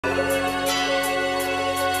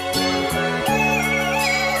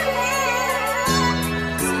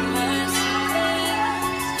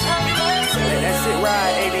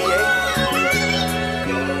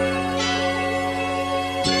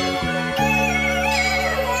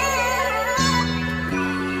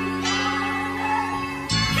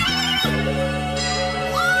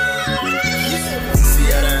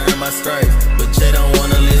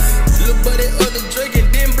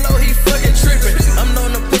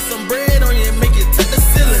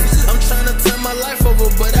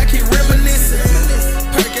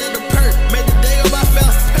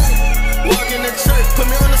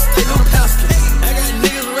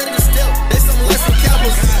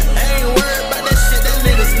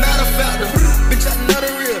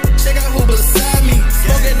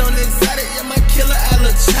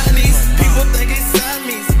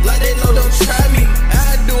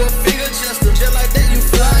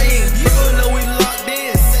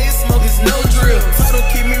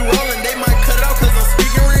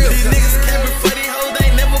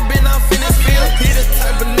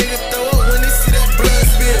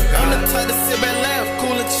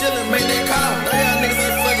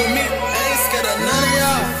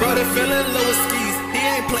fell in love with skis, he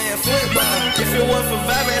ain't playing football. If it wasn't for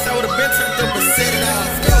Vibes, I would've been turned up and set it off.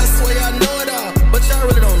 Yeah, I swear y'all know it all, but y'all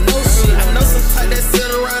really don't know shit. I know some type that sit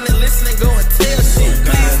around and listen and go and tell shit.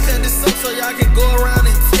 Please cut this up so y'all can go around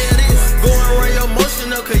and tell this. Go and run your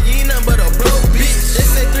motion up, cause you ain't nothing but a broke bitch. They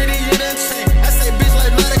say 3D, you done changed. I say bitch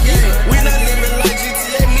like not a game. We not living like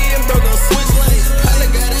GTA, me and bro gon' switch lanes. Probably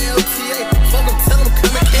got an LTA, fuck em, tell them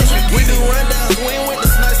come and catch me. We do rundowns, we ain't with the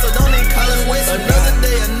snipe, so don't even call us waste. Another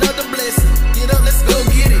day, another blessing. Get up, let's go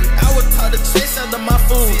get it. I was taught to chase under my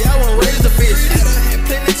food. See, I won't raise the fish. I done had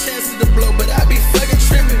plenty chances to blow, but I be fucking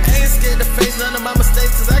tripping. I ain't scared to face none of my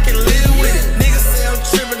mistakes, cause I can live with it. Niggas say I'm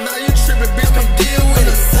tripping, now you tripping, bitch, come deal with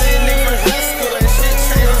it. Same nigga from high school, ain't shit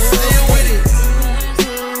changed, I'm still with it.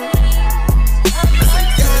 I say,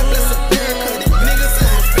 God bless America, these niggas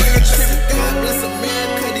ain't fucking tripping. God bless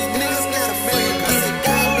America, these niggas got a million. I say,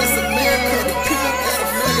 God bless America, the people got a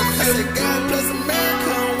million. I say, God bless America,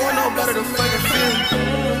 I don't want no better than fucking feel.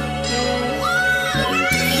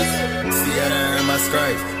 See, I done earned my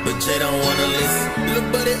stripes, but Jay don't wanna listen.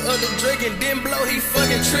 Little buddy up the Drake and didn't blow, he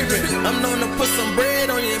fucking tripping. I'm known to put some bread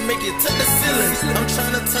on you and make it touch the ceiling. I'm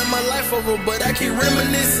trying to turn my life over, but I keep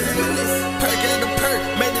reminiscing. Perk after perk,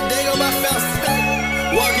 make the day go by faster.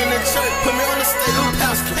 Walk in the church, put me on the stage, who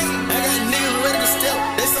pastor? I got niggas ready to step,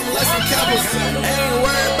 they some less than Cowboys. I ain't